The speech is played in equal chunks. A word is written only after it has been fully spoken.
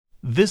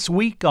This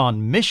week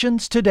on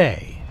Missions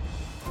Today.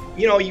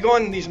 You know, you go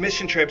on these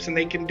mission trips and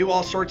they can do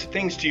all sorts of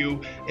things to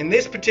you. In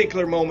this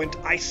particular moment,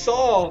 I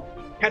saw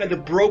kind of the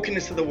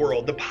brokenness of the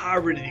world, the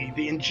poverty,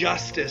 the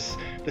injustice,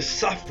 the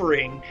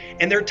suffering.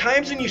 And there are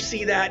times when you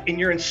see that and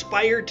you're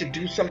inspired to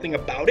do something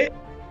about it.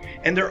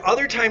 And there are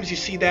other times you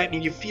see that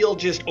and you feel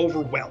just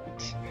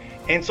overwhelmed.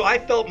 And so I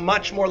felt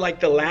much more like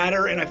the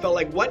latter, and I felt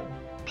like, what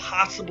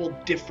possible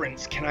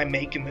difference can I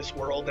make in this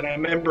world? And I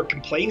remember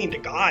complaining to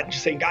God,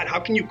 just saying, God, how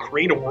can you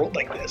create a world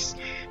like this?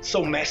 It's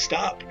so messed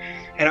up.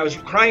 And I was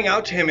crying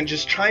out to him and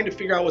just trying to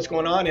figure out what's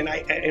going on. And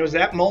it was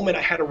that moment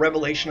I had a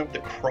revelation of the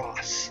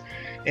cross.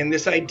 And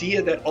this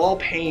idea that all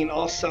pain,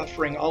 all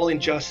suffering, all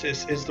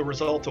injustice is the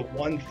result of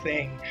one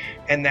thing,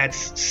 and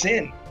that's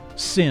sin.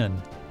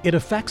 Sin. It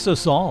affects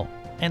us all,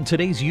 and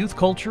today's youth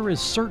culture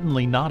is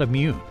certainly not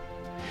immune.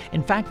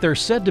 In fact, they're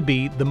said to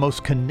be the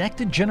most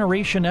connected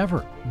generation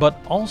ever, but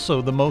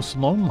also the most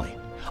lonely,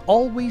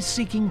 always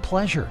seeking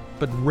pleasure,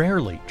 but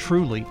rarely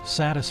truly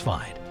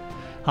satisfied.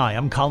 Hi,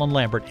 I'm Colin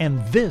Lambert,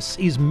 and this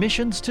is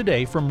Missions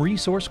Today from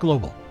Resource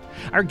Global.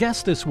 Our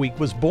guest this week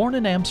was born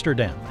in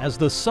Amsterdam as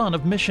the son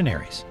of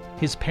missionaries.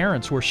 His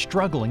parents were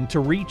struggling to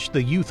reach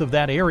the youth of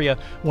that area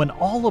when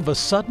all of a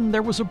sudden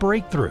there was a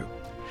breakthrough.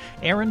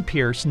 Aaron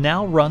Pierce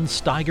now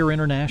runs Steiger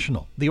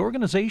International, the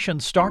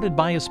organization started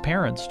by his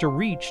parents to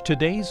reach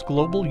today's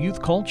global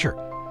youth culture.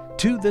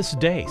 To this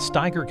day,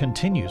 Steiger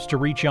continues to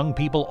reach young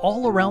people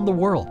all around the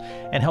world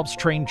and helps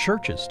train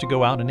churches to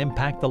go out and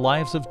impact the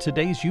lives of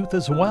today's youth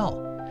as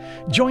well.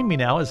 Join me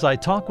now as I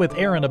talk with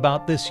Aaron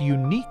about this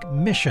unique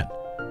mission.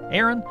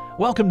 Aaron,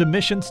 welcome to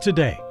Missions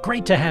Today.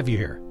 Great to have you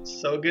here.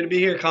 So good to be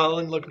here,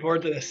 Colin. Looking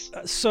forward to this.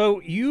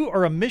 So you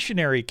are a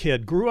missionary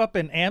kid, grew up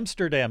in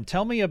Amsterdam.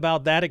 Tell me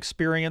about that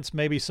experience,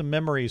 maybe some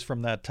memories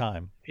from that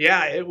time.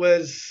 Yeah, it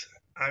was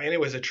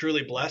a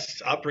truly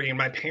blessed upbringing.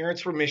 My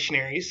parents were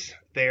missionaries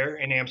there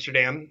in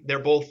Amsterdam. They're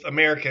both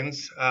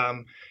Americans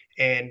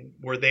and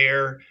were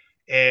there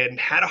and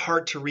had a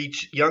heart to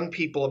reach young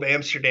people of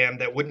Amsterdam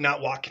that would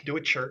not walk into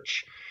a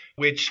church,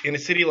 which in a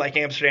city like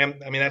Amsterdam,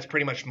 that's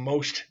pretty much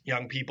most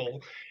young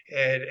people.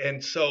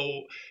 And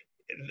so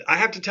I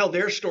have to tell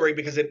their story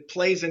because it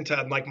plays into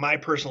like my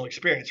personal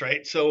experience,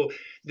 right? So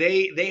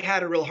they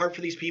had a real heart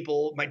for these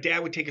people. My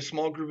dad would take a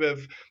small group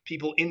of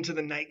people into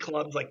the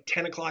nightclubs like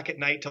 10 o'clock at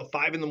night till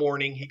 5 in the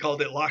morning. He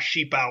called it lost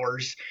sheep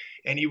hours.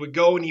 And he would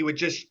go and he would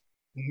just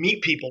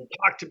meet people,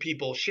 talk to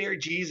people, share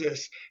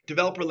Jesus,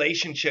 develop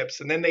relationships.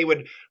 And then they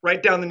would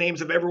write down the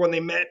names of everyone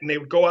they met, and they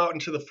would go out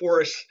into the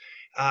forest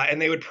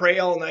and they would pray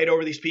all night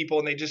over these people.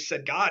 And they just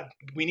said, God,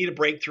 we need a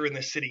breakthrough in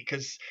this city,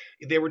 because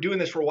they were doing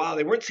this for a while.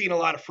 They weren't seeing a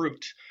lot of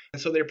fruit.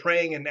 And so they're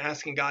praying and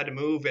asking God to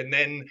move. And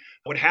then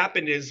what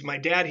happened is my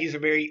dad, he's a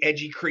very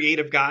edgy,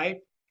 creative guy.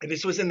 And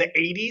this was in the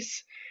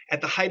 80s at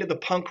the height of the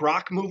punk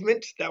rock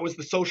movement. That was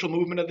the social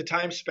movement of the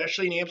time,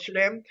 especially in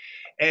Amsterdam.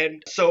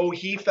 And so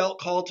he felt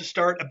called to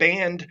start a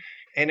band.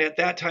 And at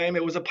that time,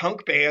 it was a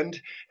punk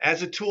band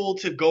as a tool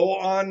to go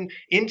on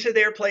into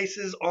their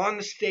places, on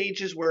the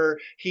stages where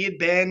he had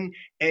been,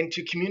 and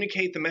to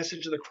communicate the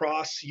message of the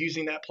cross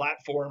using that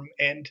platform.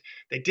 And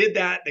they did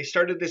that. They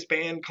started this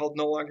band called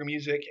No Longer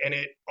Music, and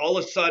it all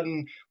of a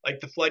sudden,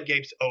 like the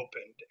floodgates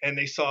opened, and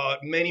they saw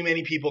many,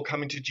 many people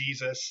coming to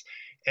Jesus.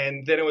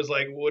 And then it was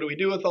like, what do we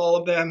do with all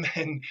of them?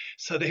 And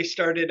so they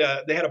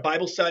had a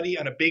Bible study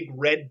on a big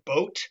red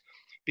boat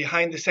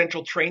behind the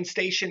central train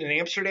station in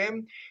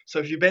Amsterdam. So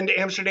if you've been to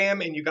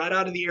Amsterdam and you got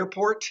out of the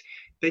airport,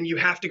 then you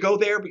have to go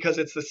there because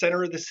it's the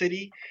center of the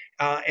city.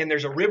 And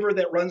there's a river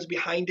that runs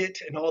behind it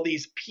and all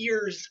these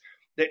piers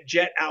that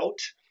jet out.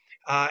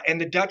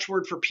 And the Dutch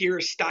word for pier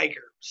is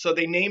Steiger. So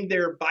they named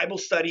their Bible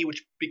study,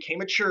 which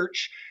became a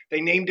church, they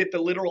named it the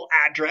literal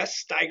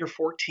address, Steiger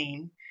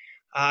 14.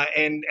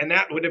 And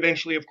that would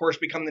eventually, of course,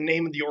 become the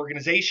name of the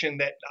organization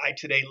that I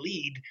today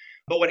lead.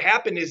 But what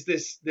happened is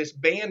this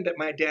band that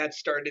my dad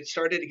started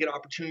to get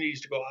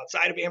opportunities to go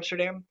outside of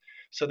Amsterdam.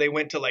 So they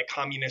went to like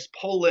communist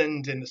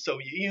Poland and the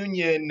Soviet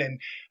Union and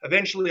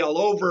eventually all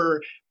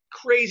over.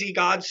 Crazy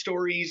God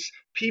stories.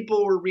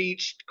 People were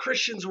reached.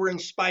 Christians were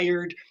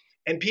inspired.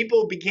 And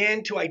people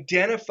began to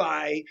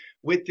identify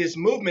with this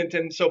movement.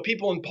 And so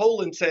people in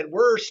Poland said,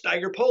 we're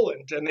Steiger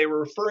Poland. And they were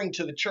referring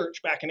to the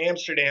church back in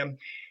Amsterdam.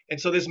 And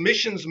so this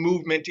missions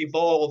movement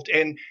evolved.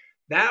 And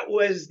that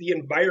was the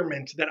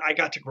environment that I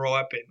got to grow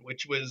up in,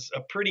 which was a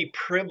pretty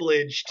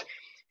privileged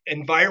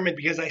environment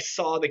because I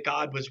saw that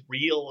God was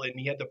real and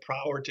he had the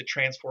power to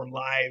transform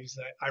lives.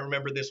 I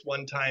remember this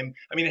one time.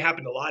 It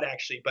happened a lot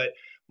actually, but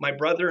my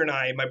brother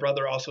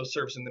also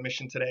serves in the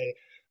mission today.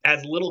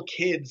 As little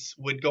kids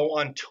would go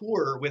on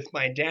tour with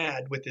my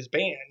dad with his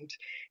band,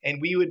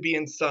 and we would be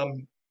in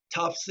some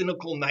tough,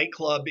 cynical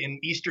nightclub in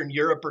Eastern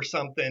Europe or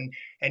something,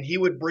 and he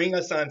would bring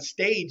us on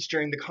stage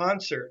during the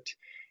concert,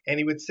 and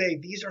he would say,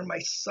 these are my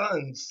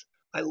sons.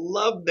 I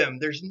love them.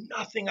 There's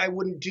nothing I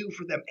wouldn't do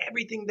for them.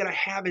 Everything that I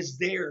have is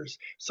theirs.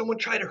 Someone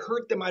tried to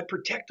hurt them, I'd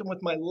protect them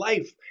with my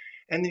life.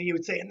 And then he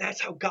would say, and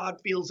that's how God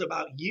feels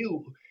about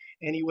you.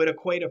 And he would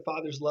equate a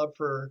father's love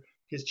for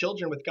his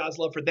children with God's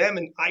love for them.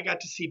 And I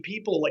got to see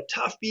people, like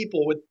tough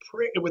people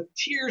with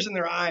tears in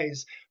their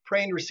eyes,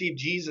 praying to receive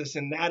Jesus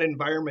in that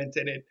environment.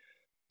 And it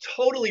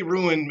totally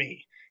ruined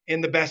me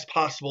in the best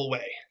possible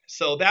way.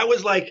 So that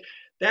was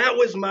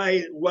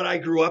what I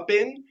grew up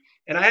in.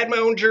 And I had my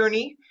own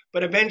journey,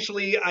 but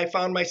eventually I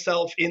found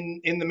myself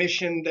in the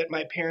mission that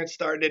my parents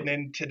started.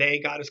 And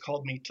today God has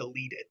called me to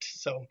lead it.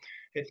 So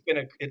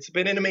it's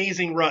been an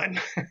amazing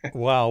run.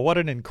 Wow, what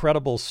an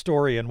incredible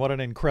story and what an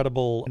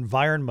incredible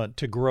environment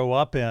to grow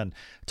up in.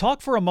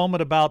 Talk for a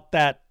moment about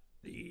that.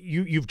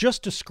 You've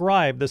just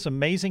described this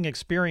amazing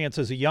experience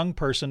as a young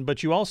person,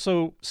 but you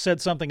also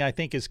said something I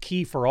think is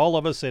key for all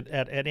of us at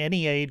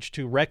any age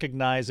to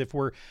recognize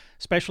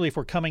especially if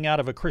we're coming out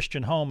of a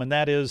Christian home, and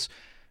that is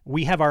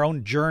we have our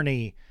own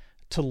journey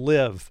to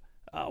live.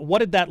 What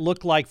did that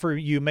look like for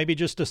you? Maybe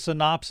just a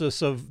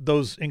synopsis of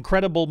those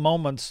incredible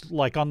moments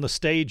like on the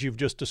stage you've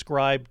just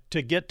described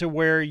to get to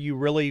where you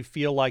really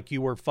feel like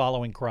you were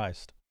following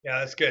Christ. Yeah,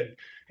 that's good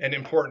and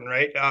important,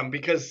 right?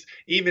 Because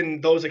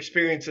even those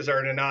experiences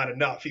are not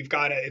enough. It's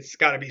got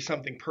to be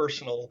something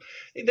personal.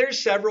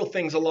 There's several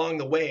things along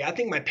the way. I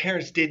think my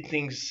parents did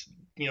things,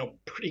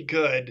 pretty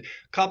good.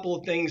 A couple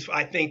of things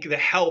I think that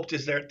helped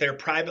is their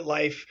private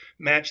life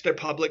matched their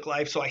public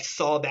life. So I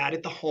saw that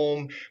at the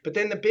home. But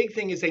then the big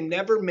thing is they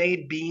never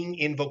made being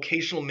in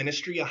vocational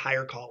ministry a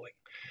higher calling.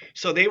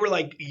 So they were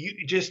like,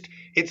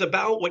 it's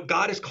about what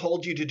God has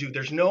called you to do.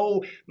 There's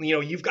no,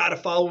 you've got to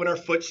follow in our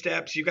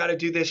footsteps. You got to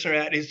do this or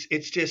that.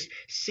 It's just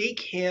seek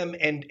him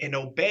and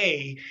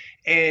obey.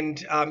 And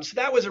so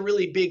that was a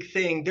really big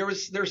thing.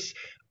 There's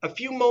a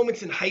few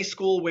moments in high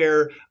school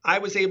where I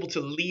was able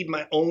to lead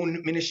my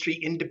own ministry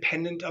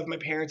independent of my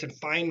parents and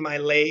find my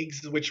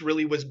legs, which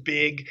really was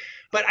big.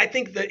 But I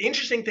think the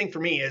interesting thing for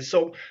me is,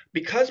 so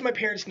because my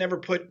parents never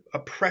put a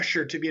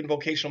pressure to be in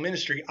vocational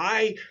ministry,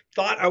 I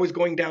thought I was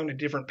going down a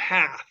different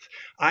path.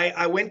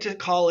 I went to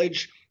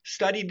college,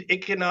 studied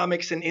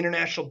economics and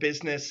international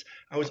business.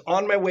 I was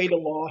on my way to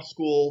law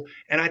school,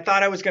 and I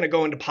thought I was going to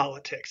go into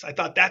politics. I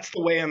thought that's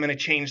the way I'm going to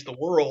change the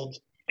world.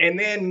 And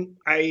then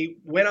I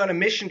went on a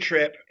mission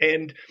trip,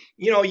 and,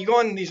 you go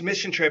on these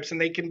mission trips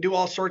and they can do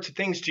all sorts of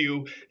things to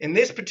you. In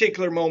this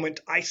particular moment,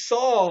 I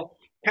saw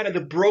kind of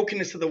the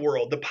brokenness of the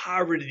world, the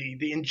poverty,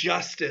 the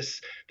injustice,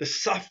 the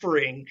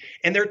suffering.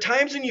 And there are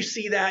times when you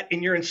see that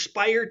and you're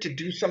inspired to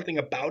do something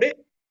about it.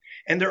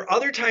 And there are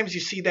other times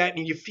you see that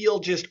and you feel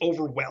just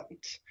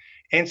overwhelmed.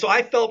 And so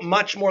I felt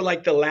much more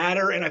like the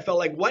latter. And I felt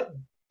like, what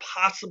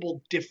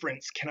possible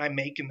difference can I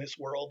make in this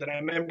world? And I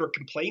remember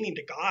complaining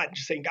to God,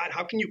 just saying, God,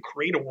 how can you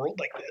create a world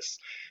like this?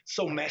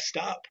 So messed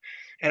up.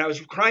 And I was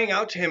crying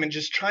out to him and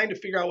just trying to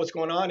figure out what's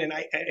going on. And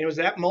it was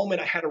that moment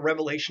I had a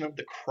revelation of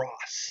the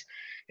cross.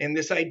 And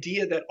this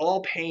idea that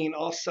all pain,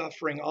 all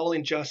suffering, all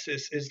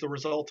injustice is the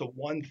result of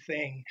one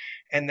thing,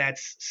 and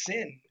that's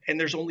sin. And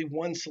there's only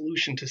one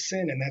solution to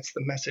sin, and that's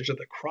the message of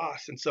the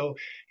cross. And so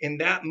in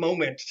that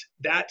moment,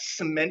 that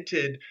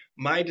cemented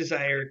my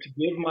desire to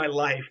give my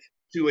life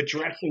to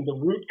addressing the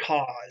root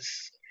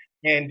cause.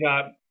 And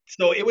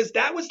so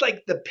that was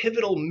like the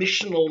pivotal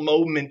missional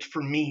moment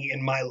for me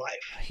in my life.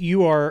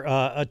 You are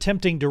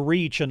attempting to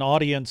reach an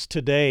audience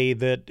today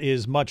that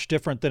is much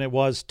different than it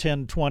was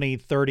 10, 20,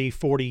 30,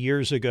 40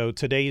 years ago.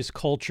 Today's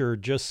culture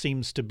just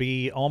seems to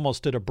be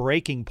almost at a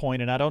breaking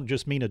point, and I don't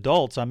just mean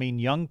adults, I mean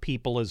young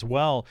people as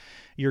well.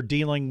 You're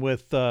dealing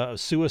with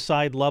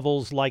suicide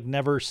levels like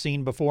never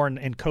seen before,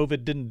 and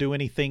COVID didn't do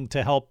anything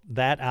to help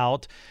that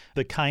out.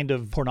 The kind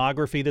of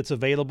pornography that's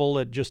available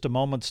at just a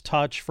moment's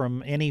touch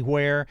from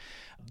anywhere.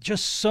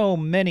 Just so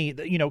many,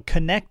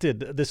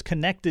 this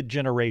connected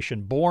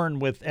generation born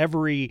with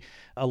every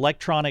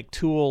electronic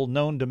tool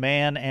known to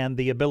man and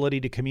the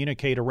ability to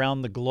communicate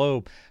around the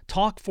globe.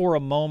 Talk for a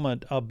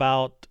moment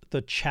about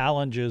the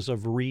challenges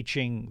of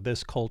reaching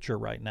this culture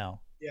right now.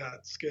 Yeah,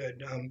 it's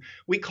good.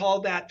 We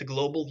call that the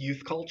global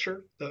youth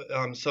culture.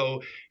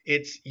 So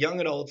it's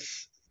young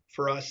adults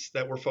for us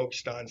that we're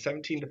focused on,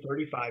 17 to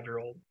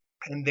 35-year-old,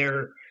 and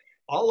they're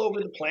all over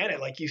the planet,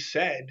 like you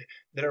said,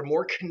 that are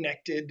more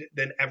connected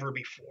than ever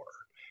before.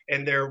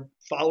 And they're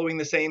following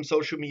the same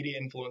social media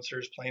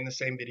influencers, playing the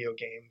same video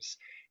games.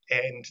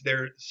 And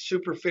they're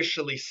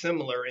superficially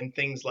similar in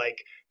things like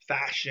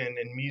fashion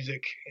and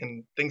music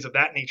and things of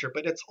that nature.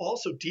 But it's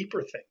also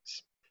deeper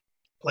things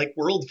like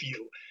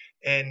worldview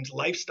and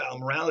lifestyle,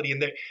 morality.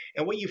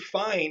 And what you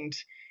find,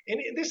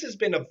 and this has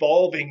been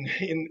evolving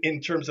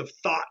in terms of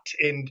thought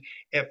and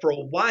for a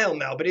while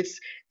now, but it's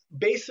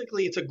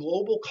a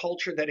global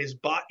culture that is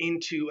bought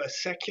into a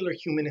secular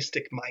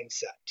humanistic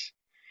mindset.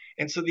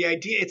 And so the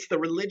idea, it's the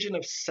religion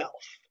of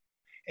self,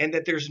 and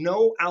that there's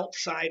no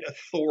outside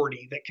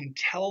authority that can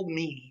tell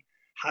me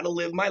how to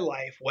live my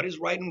life, what is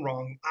right and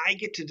wrong. I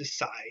get to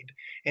decide.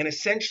 And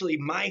essentially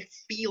my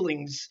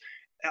feelings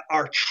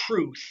are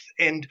truth,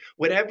 and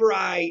whatever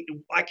I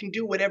can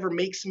do whatever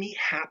makes me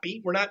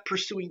happy. We're not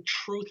pursuing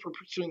truth, we're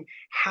pursuing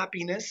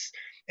happiness.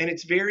 And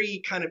it's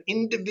very kind of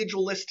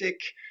individualistic,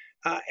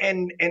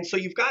 And so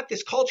you've got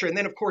this culture, and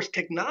then of course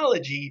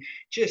technology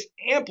just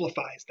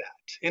amplifies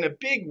that in a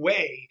big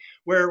way.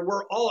 Where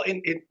we're all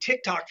in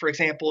TikTok, for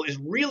example, is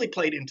really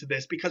played into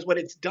this because what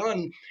it's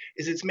done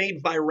is it's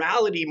made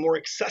virality more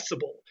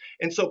accessible,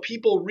 and so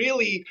people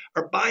really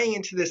are buying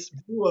into this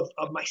view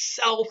of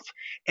myself.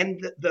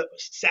 And the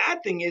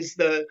sad thing is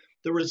the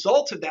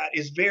result of that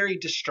is very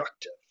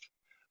destructive.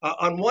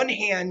 On one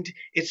hand,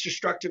 it's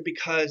destructive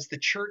because the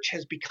church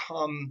has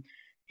become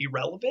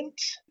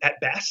irrelevant at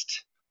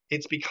best.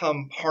 It's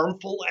become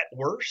harmful at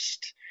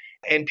worst,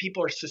 and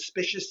people are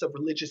suspicious of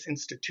religious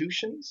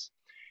institutions.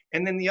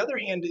 And then the other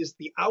hand is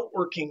the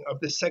outworking of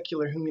the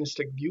secular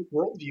humanistic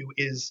worldview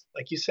is,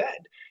 like you said,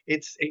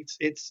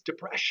 it's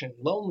depression,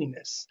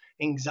 loneliness,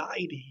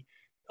 anxiety,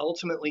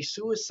 ultimately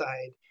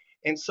suicide.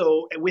 And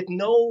so with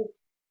no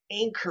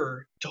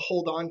anchor to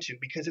hold on to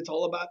because it's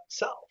all about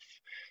self.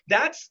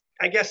 That's,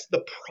 I guess,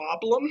 the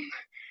problem.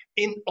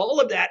 In all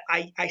of that,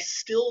 I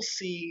still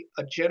see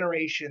a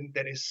generation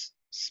that is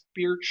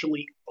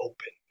spiritually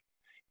open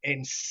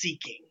and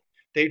seeking.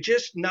 They're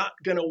just not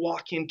going to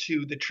walk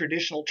into the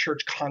traditional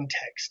church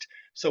context.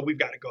 So we've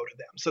got to go to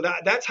them. So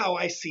that's how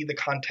I see the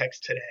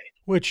context today.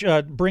 Which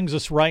brings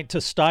us right to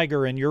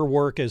Steiger and your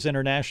work as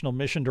International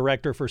Mission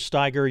Director for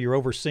Steiger. You're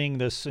overseeing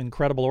this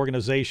incredible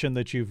organization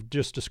that you've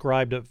just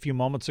described a few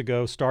moments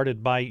ago,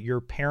 started by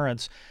your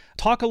parents.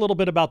 Talk a little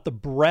bit about the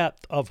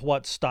breadth of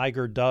what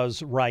Steiger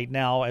does right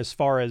now as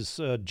far as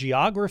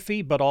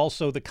geography, but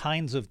also the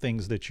kinds of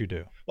things that you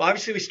do. Well,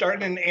 obviously we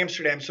started in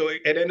Amsterdam, so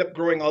it ended up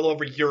growing all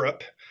over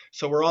Europe.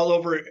 So we're all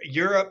over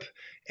Europe.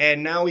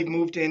 And now we've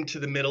moved into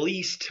the Middle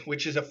East,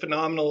 which is a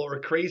phenomenal or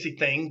crazy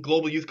thing,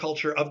 global youth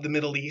culture of the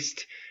Middle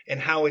East, and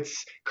how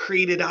it's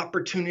created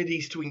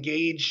opportunities to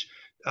engage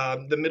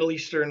the Middle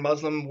Eastern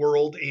Muslim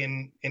world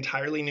in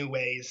entirely new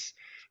ways.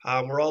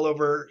 We're all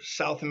over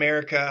South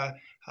America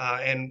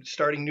and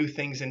starting new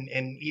things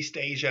in East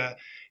Asia.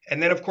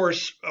 And then, of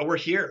course, we're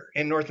here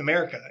in North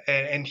America.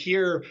 And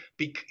here,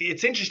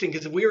 it's interesting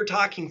because if we were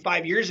talking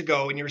 5 years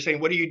ago and you were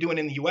saying, what are you doing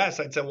in the U.S.?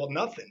 I'd say, well,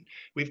 nothing.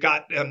 We've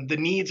got the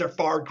needs are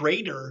far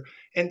greater.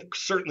 And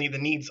certainly the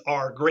needs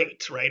are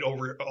great, right,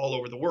 all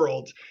over the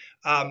world.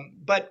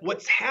 But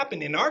what's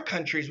happened in our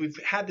country is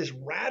we've had this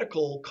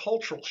radical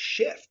cultural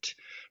shift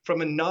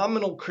from a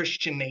nominal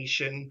Christian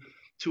nation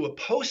to a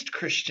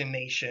post-Christian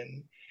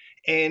nation.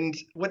 And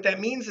what that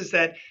means is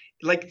that,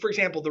 like, for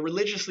example, the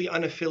religiously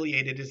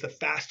unaffiliated is the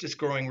fastest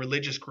growing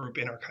religious group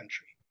in our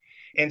country.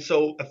 And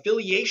so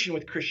affiliation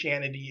with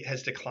Christianity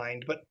has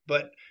declined,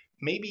 but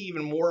maybe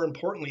even more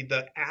importantly,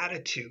 the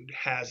attitude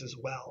has as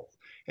well.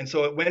 And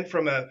so it went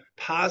from a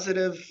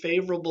positive,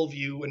 favorable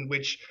view in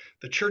which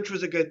the church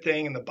was a good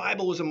thing and the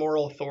Bible was a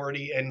moral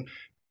authority and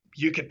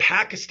you could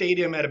pack a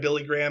stadium at a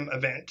Billy Graham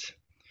event,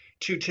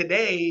 to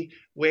today,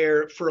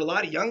 where for a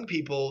lot of young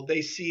people,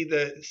 they see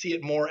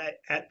it more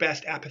at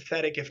best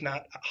apathetic, if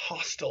not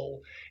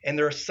hostile, and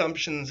their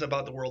assumptions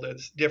about the world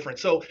is different.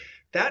 So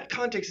that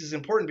context is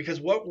important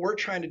because what we're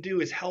trying to do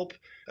is help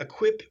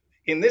equip,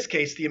 in this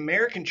case, the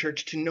American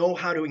church to know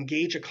how to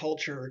engage a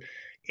culture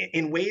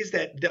in ways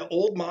that the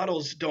old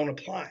models don't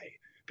apply,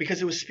 because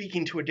it was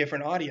speaking to a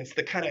different audience.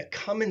 The kind of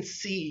come and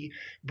see,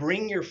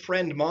 bring your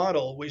friend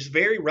model was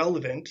very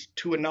relevant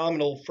to a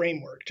nominal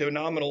framework, to a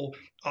nominal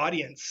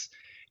audience.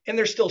 And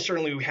there's still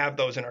certainly we have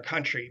those in our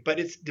country, but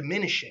it's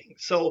diminishing.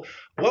 So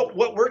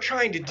what we're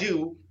trying to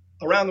do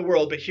around the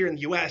world, but here in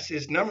the US,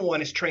 is number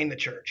one is train the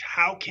church.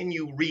 How can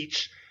you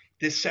reach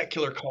this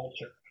secular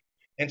culture?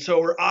 And so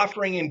we're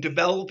offering and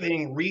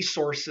developing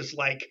resources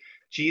like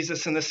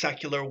Jesus in the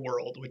Secular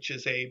World, which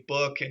is a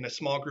book and a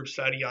small group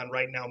study on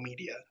Right Now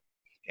Media.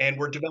 And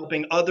we're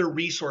developing other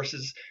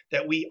resources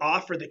that we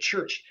offer the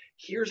church.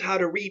 Here's how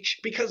to reach,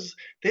 because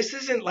this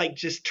isn't like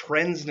just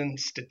trends and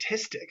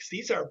statistics.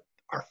 These are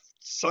our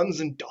sons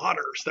and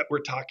daughters that we're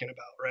talking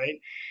about, right?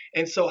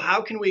 And so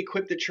how can we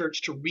equip the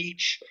church to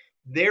reach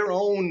their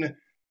own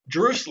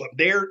Jerusalem,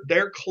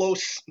 their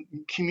close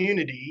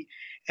community?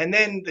 And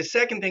then the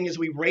second thing is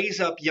we raise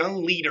up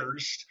young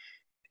leaders,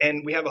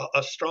 and we have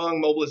a strong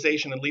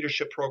mobilization and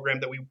leadership program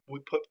that we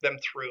put them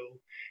through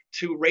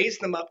to raise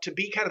them up to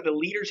be kind of the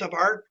leaders of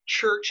our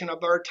church and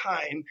of our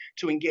time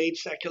to engage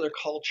secular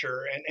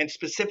culture. And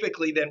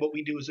specifically then what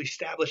we do is we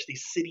establish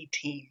these city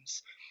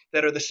teams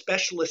that are the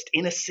specialists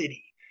in a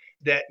city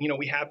that,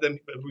 we have them.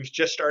 We've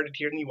just started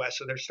here in the US,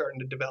 so they're starting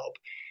to develop.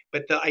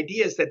 But the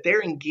idea is that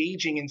they're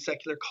engaging in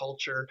secular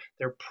culture,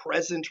 they're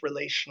present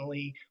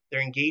relationally,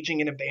 they're engaging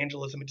in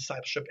evangelism and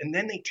discipleship, and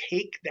then they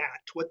take that,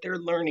 what they're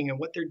learning and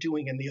what they're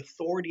doing and the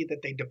authority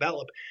that they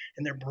develop,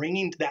 and they're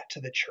bringing that to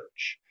the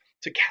church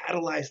to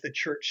catalyze the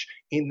church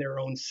in their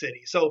own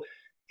city. So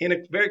in a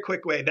very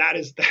quick way, that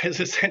is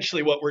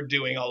essentially what we're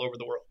doing all over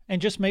the world. And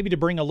just maybe to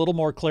bring a little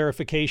more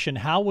clarification,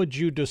 how would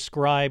you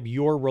describe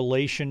your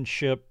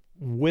relationship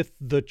with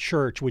the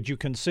church? Would you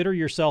consider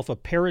yourself a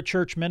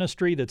parachurch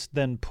ministry that's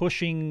then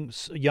pushing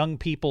young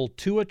people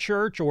to a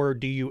church, or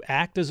do you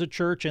act as a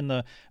church in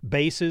the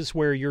bases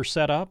where you're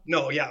set up?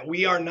 No, yeah,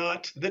 we are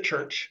not the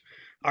church.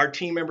 Our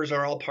team members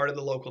are all part of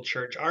the local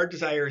church. Our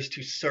desire is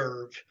to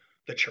serve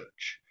the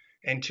church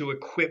and to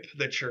equip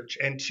the church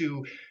and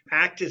to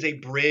act as a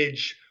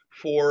bridge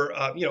for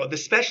the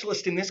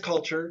specialist in this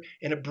culture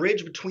and a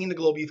bridge between the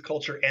global youth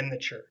culture and the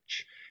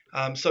church.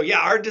 So yeah,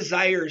 our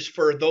desires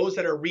for those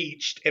that are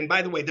reached, and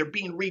by the way, they're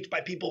being reached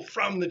by people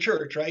from the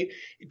church, right?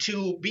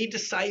 To be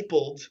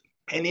discipled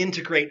and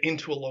integrate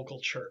into a local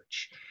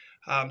church.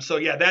 So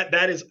yeah,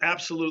 that is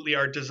absolutely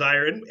our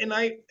desire. And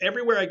I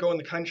everywhere I go in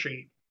the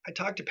country, I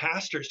talk to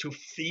pastors who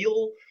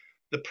feel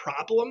the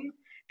problem.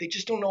 They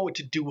just don't know what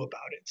to do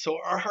about it. So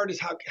our heart is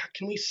how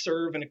can we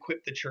serve and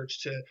equip the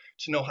church to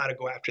know how to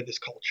go after this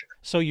culture?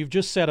 So you've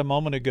just said a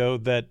moment ago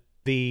that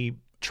the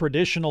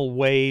traditional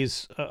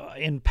ways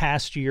in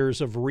past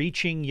years of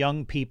reaching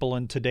young people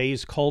in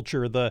today's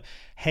culture, the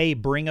hey,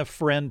 bring a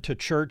friend to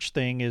church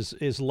thing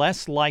is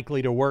less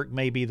likely to work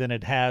maybe than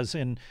it has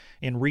in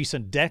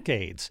recent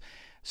decades.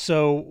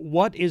 So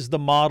what is the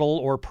model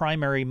or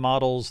primary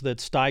models that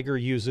Steiger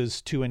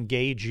uses to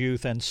engage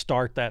youth and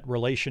start that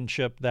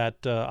relationship,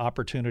 that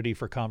opportunity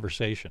for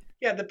conversation?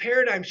 Yeah, the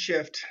paradigm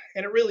shift,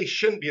 and it really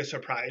shouldn't be a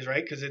surprise,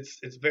 right? Because it's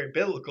very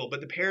biblical,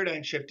 but the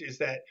paradigm shift is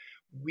that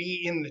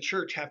we in the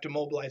church have to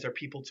mobilize our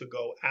people to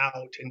go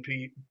out and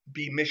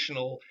be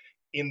missional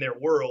in their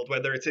world,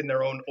 whether it's in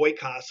their own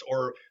oikos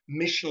or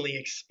missionally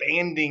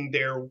expanding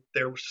their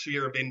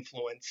sphere of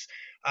influence.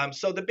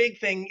 So the big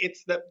thing,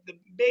 it's the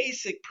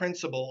basic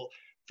principle.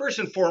 First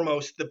and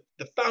foremost,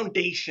 the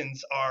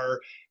foundations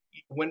are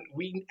when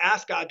we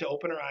ask God to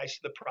open our eyes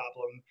to the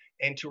problem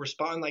and to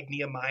respond like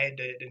Nehemiah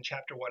did in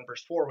chapter 1,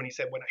 verse 4, when he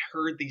said, when I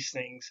heard these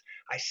things,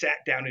 I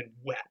sat down and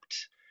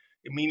wept.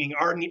 Meaning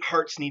our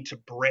hearts need to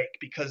break,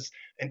 because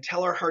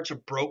until our hearts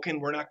are broken,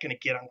 we're not going to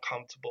get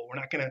uncomfortable. We're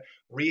not going to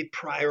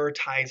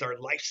reprioritize our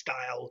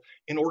lifestyle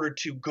in order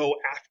to go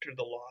after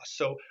the lost.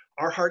 So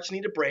our hearts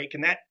need to break,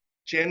 and that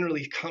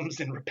generally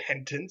comes in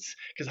repentance,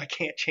 because I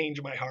can't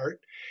change my heart.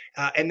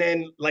 And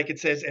then, like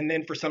it says, and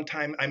then for some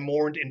time I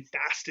mourned and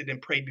fasted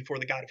and prayed before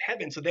the God of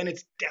heaven. So then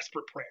it's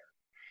desperate prayer.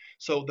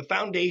 So the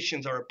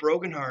foundations are a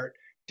broken heart,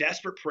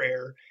 desperate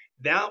prayer.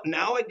 Now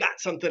I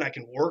got something I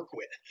can work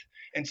with.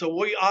 And so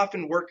we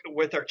often work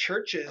with our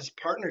churches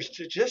partners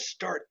to just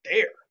start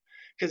there,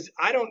 because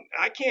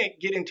I can't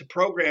get into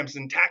programs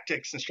and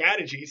tactics and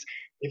strategies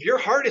if your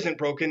heart isn't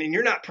broken and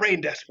you're not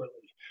praying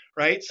desperately,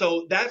 right?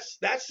 So that's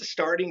the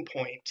starting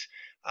point.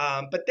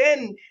 But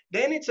then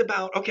it's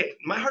about, okay,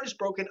 my heart is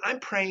broken. I'm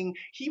praying.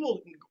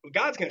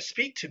 God's going to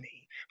speak to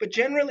me. But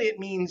generally it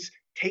means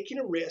taking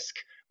a risk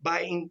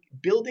by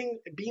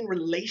being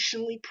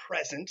relationally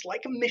present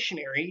like a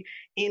missionary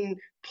in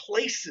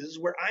places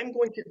where I'm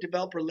going to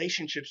develop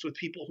relationships with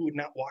people who would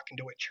not walk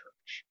into a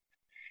church.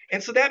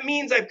 And so that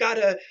means I've got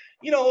to,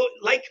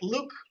 like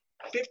Luke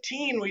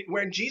 15,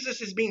 where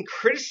Jesus is being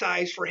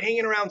criticized for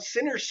hanging around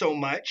sinners so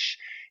much.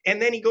 And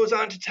then he goes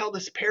on to tell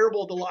this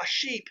parable of the lost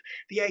sheep.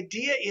 The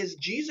idea is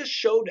Jesus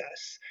showed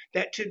us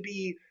that to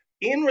be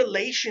in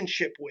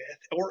relationship with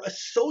or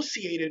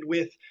associated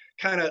with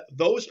kind of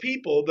those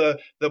people,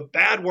 the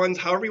bad ones,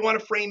 however you want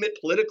to frame it,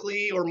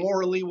 politically or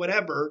morally,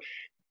 whatever,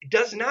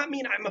 does not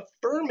mean I'm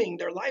affirming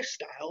their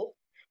lifestyle,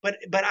 but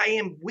I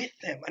am with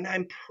them and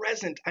I'm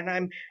present and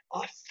I'm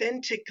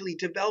authentically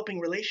developing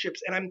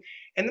relationships, and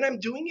then I'm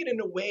doing it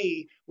in a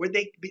way where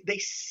they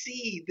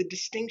see the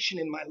distinction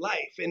in my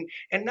life,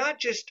 and not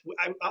just,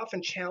 I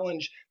often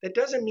challenge, that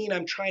doesn't mean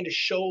I'm trying to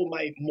show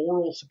my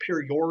moral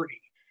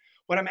superiority.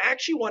 What I'm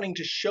actually wanting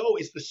to show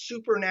is the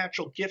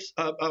supernatural gifts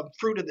of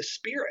fruit of the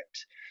Spirit.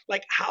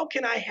 Like, how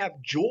can I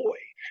have joy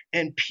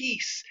and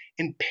peace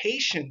and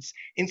patience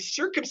in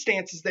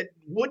circumstances that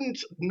wouldn't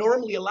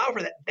normally allow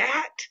for that?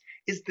 That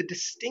is the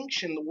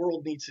distinction the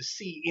world needs to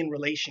see in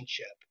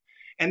relationship.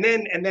 And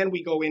then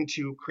we go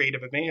into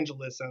creative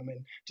evangelism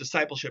and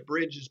discipleship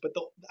bridges. But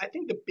I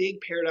think the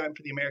big paradigm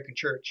for the American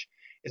church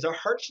is our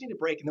hearts need to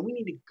break, and then we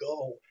need to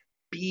go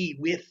be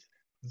with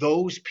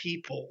those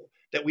people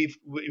that we've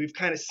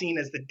kind of seen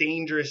as the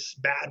dangerous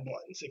bad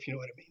ones, if you know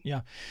what I mean.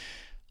 Yeah.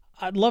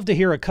 I'd love to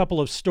hear a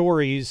couple of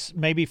stories,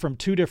 maybe from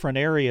two different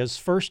areas.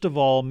 First of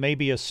all,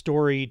 maybe a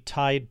story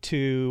tied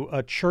to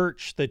a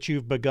church that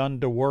you've begun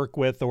to work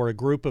with, or a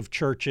group of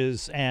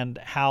churches, and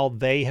how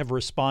they have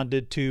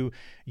responded to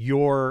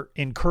your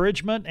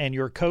encouragement and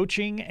your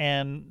coaching,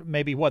 and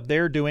maybe what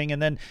they're doing.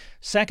 And then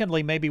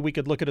secondly, maybe we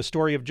could look at a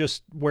story of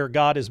just where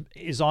God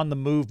is on the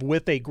move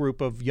with a group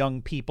of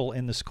young people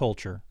in this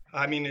culture.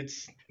 I mean,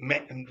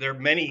 there are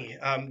many.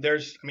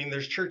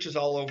 There's churches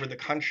all over the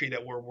country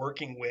that we're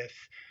working with.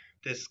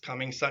 This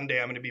coming Sunday,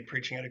 I'm going to be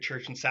preaching at a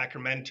church in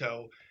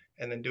Sacramento,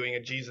 and then doing a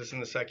Jesus in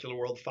the Secular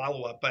World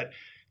follow-up. But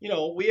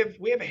we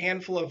have a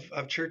handful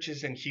of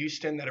churches in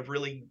Houston that have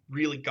really,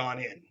 really gone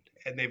in,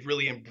 and they've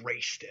really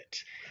embraced it.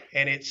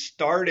 And it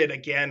started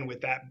again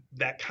with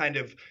that kind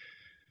of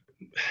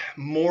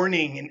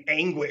mourning and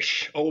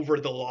anguish over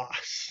the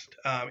lost.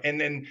 And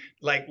then,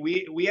 like,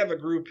 we have a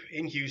group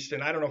in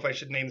Houston. I don't know if I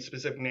should name the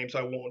specific name, so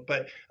I won't.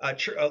 But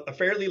a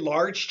fairly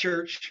large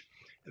church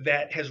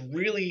that has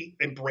really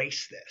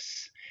embraced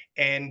this.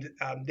 And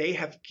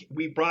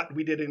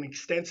we did an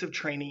extensive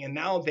training, and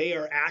now they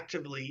are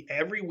actively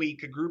every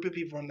week, a group of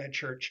people from that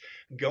church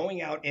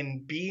going out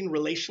and being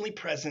relationally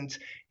present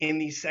in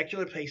these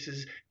secular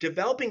places,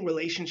 developing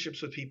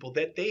relationships with people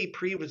that they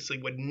previously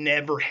would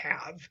never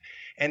have.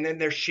 And then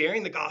they're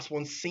sharing the gospel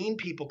and seeing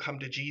people come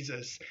to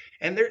Jesus.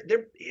 And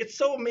it's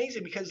so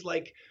amazing because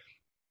like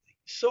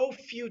so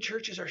few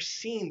churches are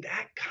seeing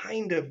that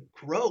kind of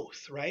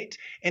growth, right?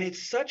 And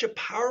it's such a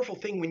powerful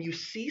thing when you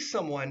see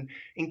someone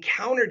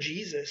encounter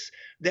Jesus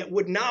that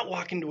would not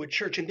walk into a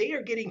church, and they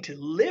are getting to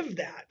live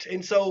that.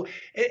 And so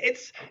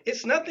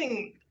it's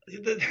nothing,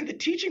 the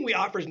teaching we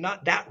offer is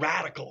not that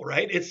radical,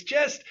 right? It's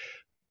just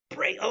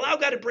allow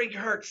God to break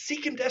your heart,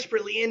 seek him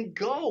desperately, and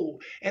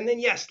go. And then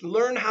yes,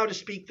 learn how to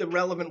speak the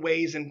relevant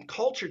ways in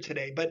culture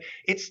today. But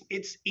it's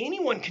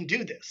anyone can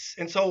do this.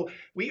 And so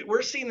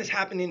we're seeing this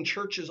happen in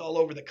churches all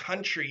over the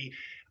country.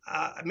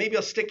 Maybe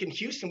I'll stick in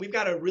Houston. We've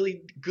got a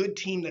really good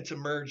team that's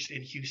emerged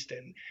in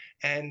Houston.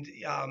 And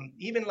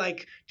even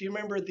like, do you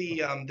remember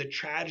the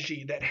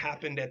tragedy that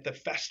happened at the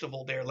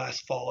festival there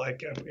last fall? I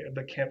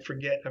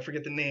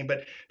forget the name,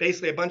 but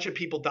basically a bunch of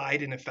people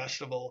died in a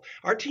festival.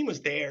 Our team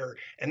was there,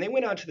 and they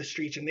went out to the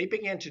streets and they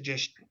began to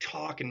just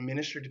talk and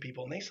minister to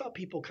people. And they saw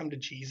people come to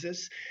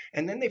Jesus,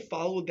 and then they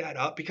followed that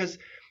up, because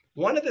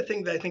one of the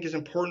things that I think is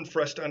important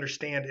for us to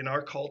understand in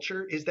our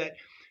culture is that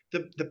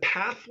the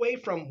pathway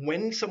from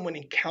when someone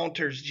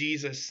encounters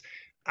Jesus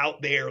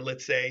out there,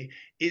 let's say,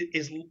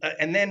 is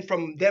and then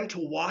from them to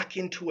walk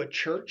into a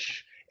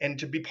church and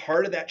to be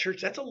part of that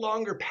church, that's a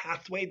longer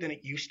pathway than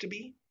it used to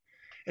be.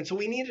 And so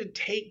we need to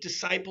take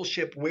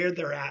discipleship where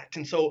they're at.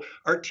 And so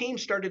our team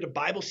started a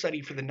Bible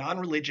study for the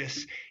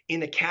non-religious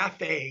in a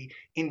cafe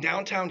in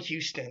downtown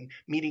Houston,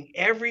 meeting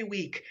every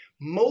week,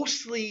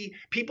 mostly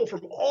people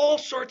from all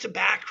sorts of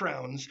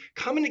backgrounds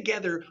coming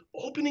together,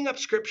 opening up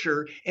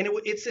scripture. And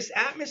it's this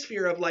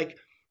atmosphere of like,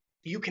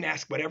 you can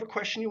ask whatever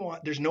question you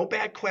want. There's no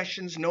bad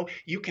questions. No,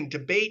 you can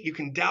debate, you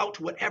can doubt,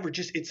 whatever.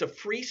 Just it's a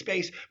free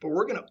space, but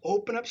we're going to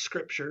open up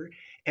scripture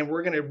and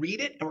we're going to read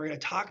it and we're going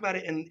to talk about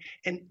it. And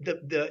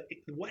the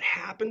what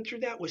happened through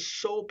that was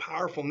so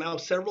powerful. Now,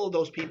 several of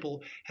those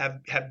people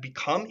have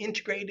become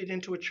integrated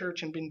into a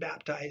church and been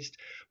baptized.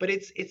 But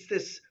it's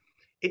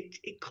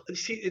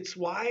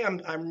why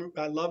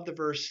I love the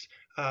verse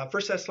 1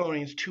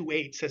 Thessalonians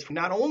 2:8 says,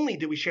 not only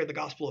do we share the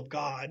gospel of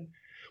God,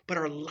 but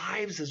our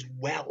lives as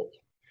well.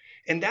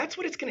 And that's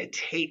what it's going to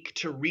take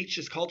to reach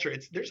this culture.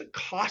 There's a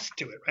cost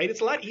to it, right?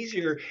 It's a lot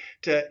easier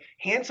to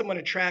hand someone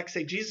a tract,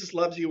 say, Jesus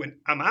loves you, and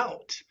I'm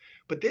out.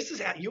 But this is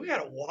you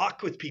got to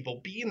walk with people,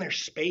 be in their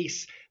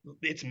space.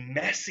 It's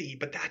messy,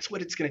 but that's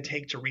what it's going to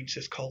take to reach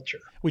this culture.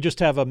 We just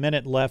have a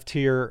minute left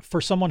here. For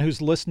someone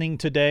who's listening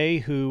today,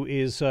 who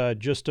is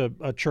just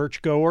a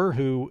churchgoer,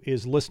 who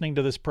is listening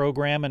to this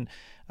program and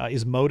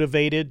is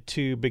motivated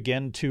to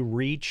begin to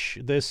reach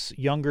this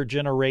younger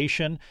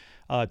generation,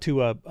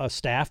 to a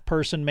staff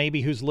person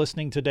maybe who's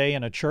listening today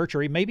in a church,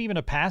 or maybe even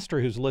a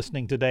pastor who's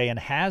listening today and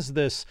has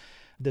this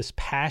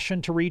passion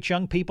to reach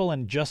young people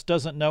and just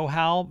doesn't know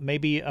how,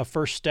 maybe a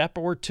first step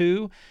or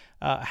two,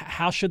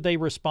 how should they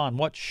respond?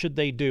 What should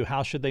they do?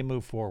 How should they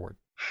move forward?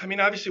 I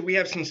mean, obviously, we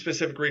have some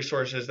specific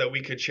resources that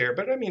we could share,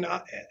 but I mean,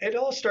 it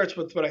all starts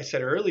with what I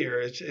said earlier.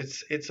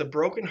 It's a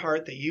broken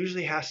heart that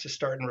usually has to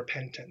start in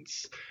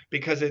repentance,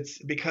 because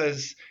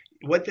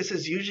what this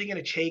is usually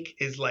going to take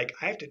is like,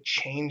 I have to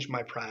change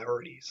my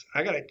priorities.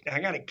 I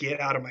gotta get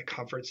out of my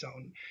comfort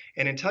zone.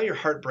 And until your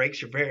heart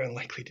breaks, you're very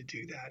unlikely to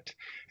do that.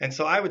 And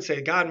so I would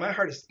say, God, my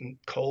heart is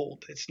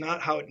cold. It's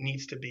not how it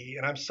needs to be.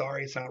 And I'm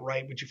sorry, it's not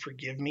right. Would you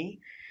forgive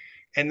me?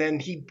 And then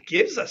he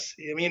gives us,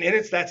 I mean,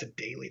 and that's a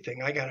daily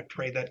thing. I got to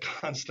pray that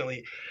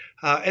constantly.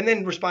 And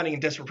then responding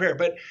in desperate prayer.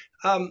 But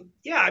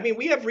yeah, I mean,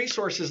 we have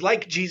resources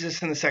like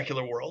Jesus in the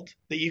Secular World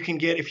that you can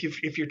get.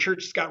 If your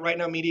church's got Right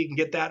Now Media, you can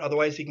get that.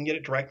 Otherwise, you can get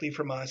it directly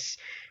from us.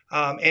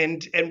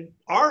 And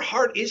our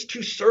heart is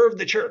to serve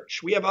the church.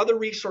 We have other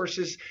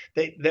resources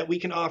that we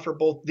can offer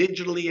both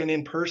digitally and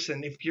in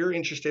person. If you're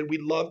interested,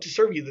 we'd love to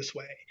serve you this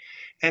way.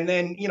 And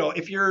then,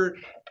 if you're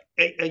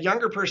a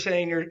younger person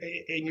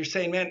and you're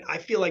saying, man, I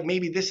feel like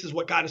maybe this is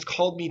what God has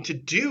called me to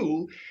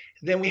do,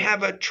 then we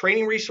have a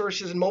training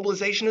resources and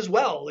mobilization as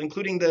well,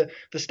 including the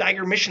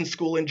Steiger Mission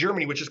School in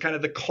Germany, which is kind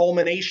of the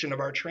culmination of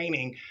our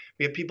training.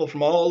 We have people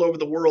from all over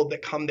the world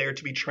that come there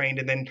to be trained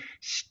and then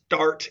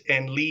start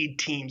and lead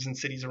teams in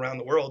cities around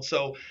the world.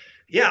 So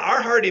yeah,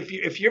 our heart,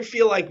 if you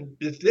feel like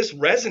if this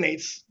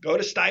resonates, go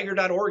to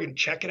steiger.org and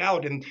check it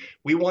out. And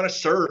we want to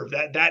serve.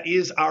 That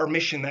is our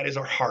mission. That is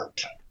our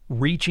heart.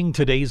 Reaching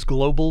today's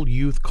global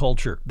youth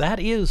culture. That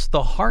is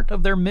the heart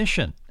of their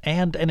mission,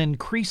 and an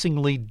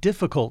increasingly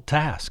difficult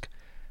task.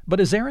 But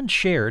as Aaron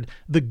shared,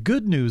 the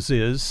good news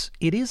is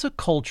it is a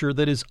culture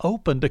that is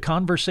open to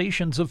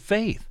conversations of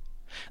faith.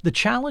 The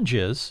challenge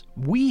is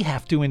we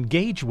have to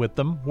engage with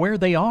them where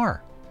they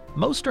are.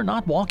 Most are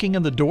not walking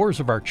in the doors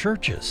of our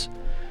churches.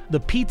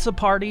 The pizza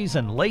parties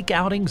and lake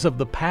outings of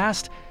the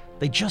past,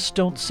 they just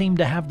don't seem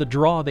to have the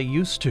draw they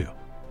used to.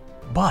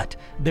 But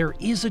there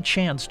is a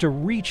chance to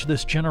reach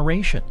this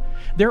generation.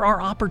 There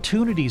are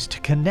opportunities to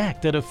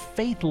connect at a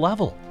faith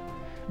level.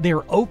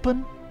 They're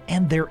open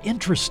and they're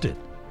interested.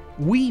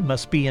 We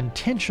must be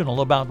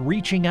intentional about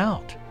reaching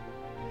out.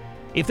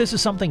 If this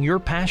is something you're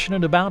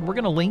passionate about, we're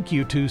going to link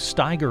you to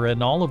Steiger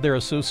and all of their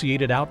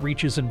associated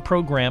outreaches and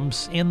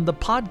programs in the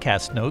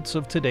podcast notes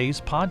of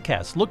today's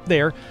podcast. Look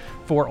there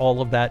for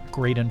all of that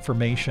great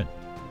information.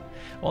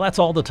 Well, that's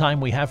all the time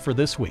we have for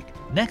this week.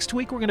 Next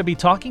week, we're going to be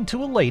talking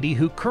to a lady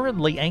who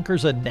currently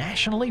anchors a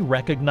nationally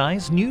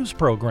recognized news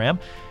program.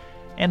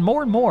 And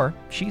more,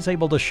 she's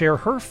able to share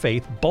her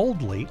faith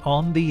boldly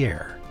on the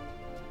air.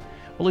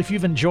 Well, if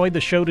you've enjoyed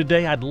the show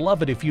today, I'd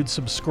love it if you'd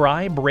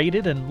subscribe, rate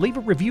it, and leave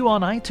a review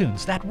on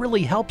iTunes. That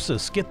really helps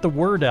us get the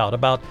word out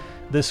about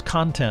this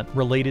content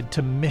related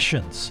to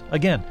missions.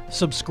 Again,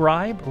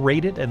 subscribe,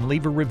 rate it, and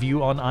leave a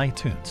review on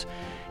iTunes.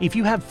 If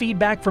you have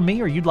feedback from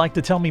me or you'd like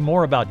to tell me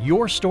more about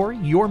your story,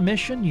 your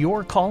mission,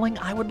 your calling,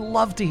 I would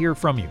love to hear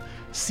from you.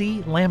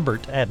 C.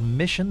 Lambert at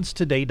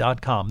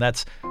missionstoday.com.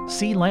 That's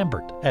C.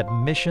 Lambert at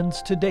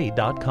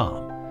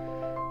missionstoday.com.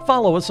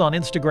 Follow us on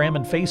Instagram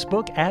and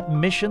Facebook at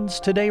Missions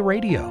Today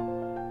Radio.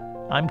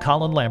 I'm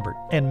Colin Lambert,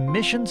 and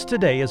Missions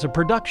Today is a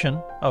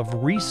production of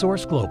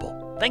Resource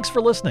Global. Thanks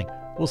for listening.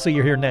 We'll see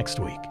you here next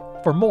week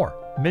for more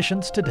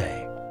Missions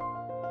Today.